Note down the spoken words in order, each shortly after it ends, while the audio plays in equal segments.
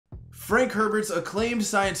Frank Herbert's acclaimed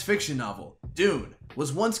science fiction novel, Dune,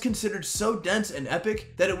 was once considered so dense and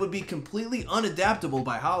epic that it would be completely unadaptable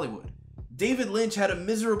by Hollywood. David Lynch had a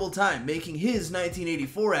miserable time making his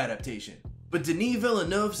 1984 adaptation, but Denis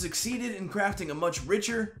Villeneuve succeeded in crafting a much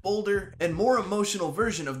richer, bolder, and more emotional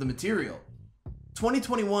version of the material.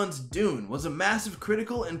 2021's Dune was a massive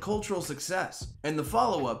critical and cultural success, and the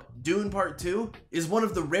follow-up, Dune Part 2, is one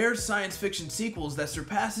of the rare science fiction sequels that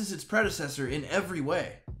surpasses its predecessor in every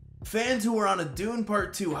way. Fans who are on a Dune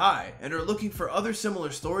Part 2 high and are looking for other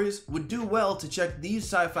similar stories would do well to check these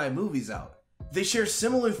sci-fi movies out. They share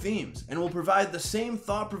similar themes and will provide the same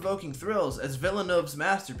thought-provoking thrills as Villeneuve's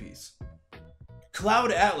masterpiece.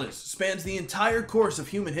 Cloud Atlas spans the entire course of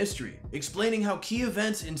human history, explaining how key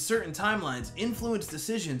events in certain timelines influence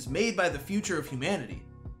decisions made by the future of humanity.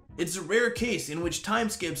 It's a rare case in which time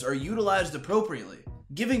skips are utilized appropriately,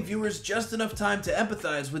 giving viewers just enough time to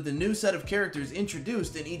empathize with the new set of characters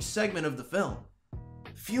introduced in each segment of the film.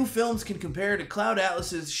 Few films can compare to Cloud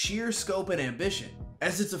Atlas's sheer scope and ambition,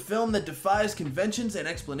 as it's a film that defies conventions and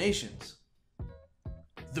explanations.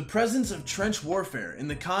 The presence of trench warfare in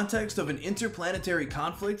the context of an interplanetary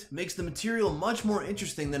conflict makes the material much more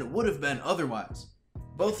interesting than it would have been otherwise.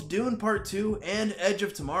 Both Dune Part 2 and Edge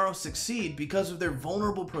of Tomorrow succeed because of their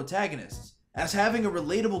vulnerable protagonists, as having a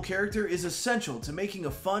relatable character is essential to making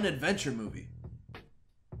a fun adventure movie.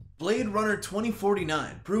 Blade Runner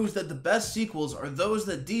 2049 proves that the best sequels are those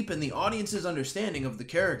that deepen the audience's understanding of the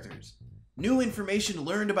characters. New information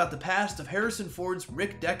learned about the past of Harrison Ford's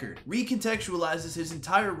Rick Deckard recontextualizes his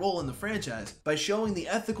entire role in the franchise by showing the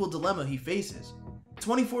ethical dilemma he faces.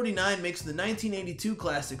 2049 makes the 1982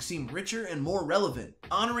 classic seem richer and more relevant,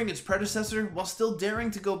 honoring its predecessor while still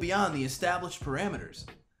daring to go beyond the established parameters.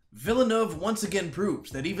 Villeneuve once again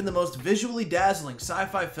proves that even the most visually dazzling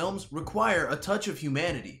sci-fi films require a touch of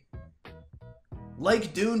humanity.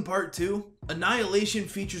 Like Dune Part 2, Annihilation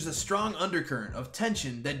features a strong undercurrent of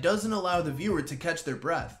tension that doesn't allow the viewer to catch their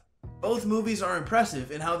breath. Both movies are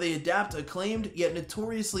impressive in how they adapt acclaimed yet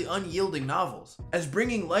notoriously unyielding novels, as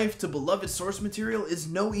bringing life to beloved source material is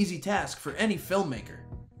no easy task for any filmmaker.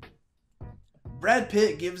 Brad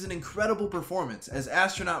Pitt gives an incredible performance as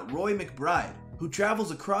astronaut Roy McBride, who travels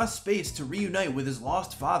across space to reunite with his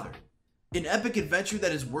lost father. An epic adventure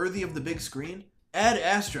that is worthy of the big screen, Ad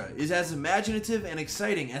Astra is as imaginative and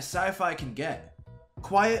exciting as sci-fi can get.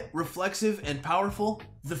 Quiet, reflexive, and powerful,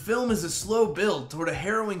 the film is a slow build toward a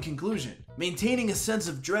harrowing conclusion, maintaining a sense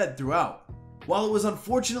of dread throughout. While it was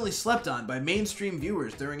unfortunately slept on by mainstream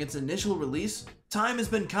viewers during its initial release, time has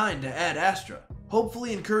been kind to Ad Astra,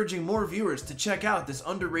 hopefully encouraging more viewers to check out this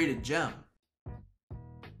underrated gem.